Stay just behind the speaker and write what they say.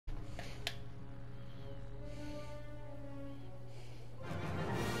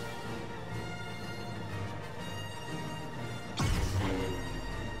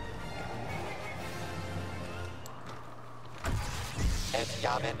It's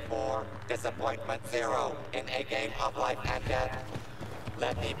Yavin 4, Disappointment 0, in a game of life and death.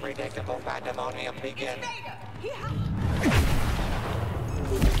 Let the predictable pandemonium begin.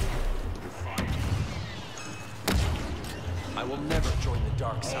 I will never join the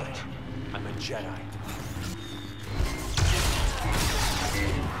dark side. I'm a Jedi.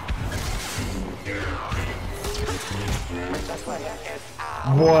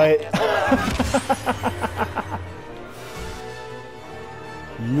 What?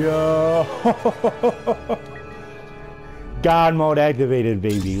 Yo. God mode activated,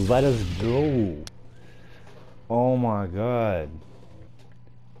 baby. Let us go. Oh my god.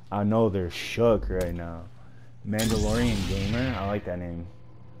 I know they're shook right now. Mandalorian Gamer? I like that name.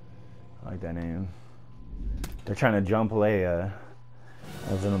 I like that name. They're trying to jump Leia.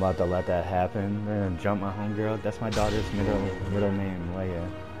 I wasn't about to let that happen. They're gonna jump my homegirl. That's my daughter's middle name, Leia.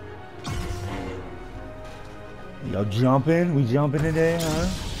 Yo, jumping? We jumping today, huh?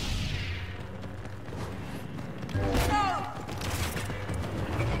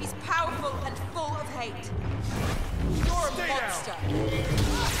 He's powerful and full of hate. You're a monster.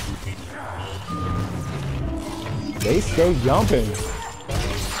 They stay jumping.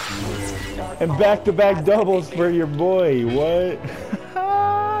 And back-to-back doubles for your boy. What?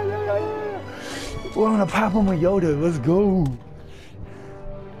 We're gonna pop him with Yoda. Let's go.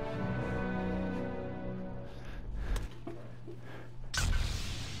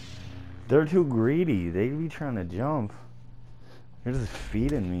 They're too greedy. They be trying to jump. They're just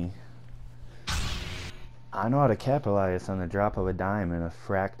feeding me. I know how to capitalize on the drop of a dime in a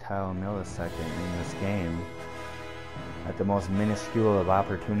fractile millisecond in this game. At the most minuscule of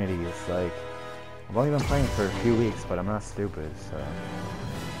opportunities. Like, I've only been playing for a few weeks, but I'm not stupid, so.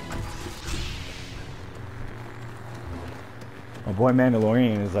 My boy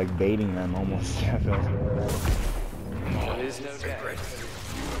Mandalorian is like baiting them almost. I feel. There is no day.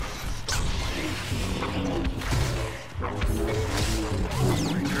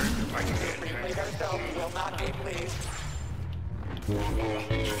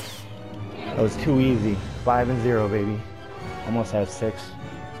 That was too easy. 5-0, baby. Almost had 6.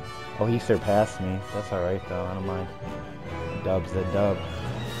 Oh, he surpassed me. That's alright though, I don't mind. Dub's a dub.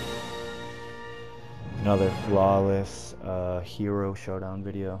 Another flawless hero showdown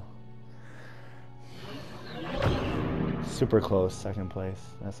video. Super close, 2nd place.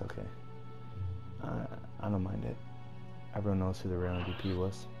 That's okay. I don't mind it. Everyone knows who the real MVP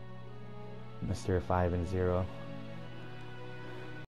was. Mr. 5-0.